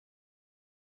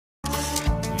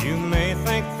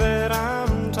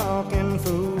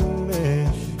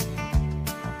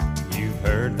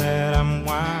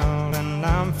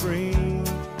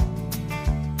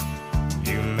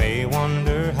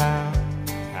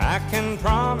can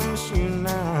promise you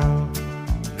now,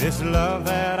 this love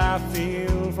that I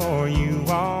feel for you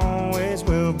always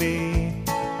will be.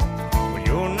 Well,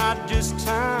 you're not just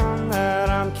time that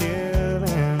I'm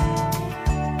killing.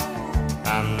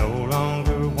 I'm no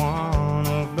longer one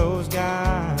of those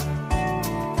guys.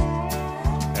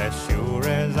 As sure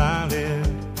as I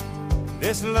live,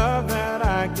 this love that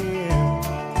I give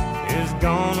is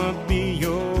gonna be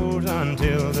yours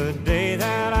until the day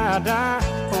that I die.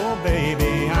 Oh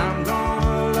baby, I'm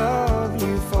gonna love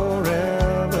you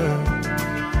forever,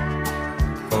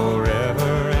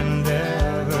 forever and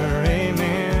ever,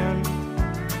 amen.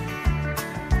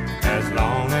 As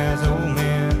long as old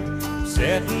men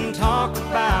sit and talk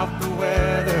about the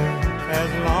weather,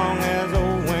 as long as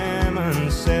old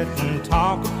women sit and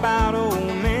talk about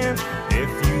old men. If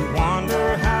you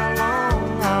wonder how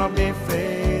long I'll be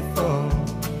faithful,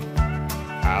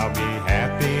 I'll be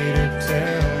happy to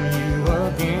tell you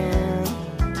again.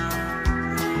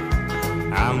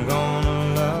 I'm gonna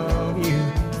love you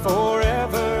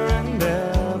forever and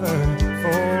ever,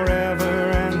 forever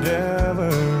and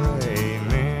ever,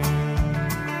 amen.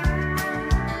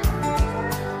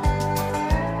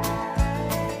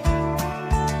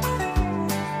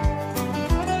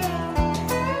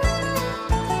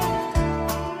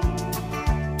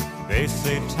 They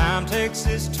say time takes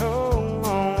its toll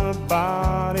on the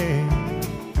body,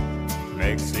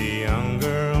 makes the young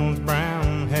girl's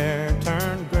brown hair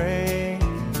turn gray.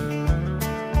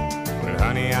 Well,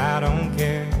 honey, I don't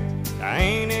care, I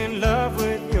ain't in love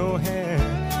with your hair.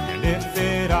 And if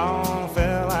it all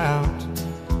fell out,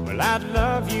 well, I'd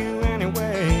love you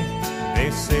anyway. They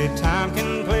say time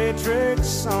can play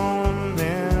tricks on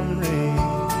memory,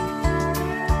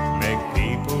 make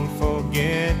people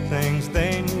forget things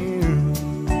they knew.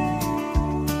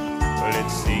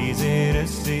 It's easy to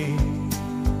see,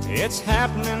 it's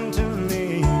happening to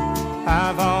me.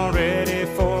 I've already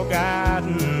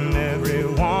forgotten every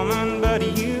woman but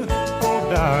you. Oh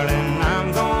darling,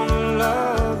 I'm gonna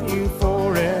love you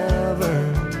forever,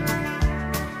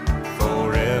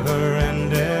 forever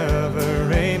and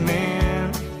ever,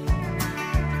 amen.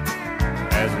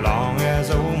 As long as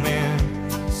old men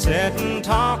sit and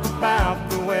talk about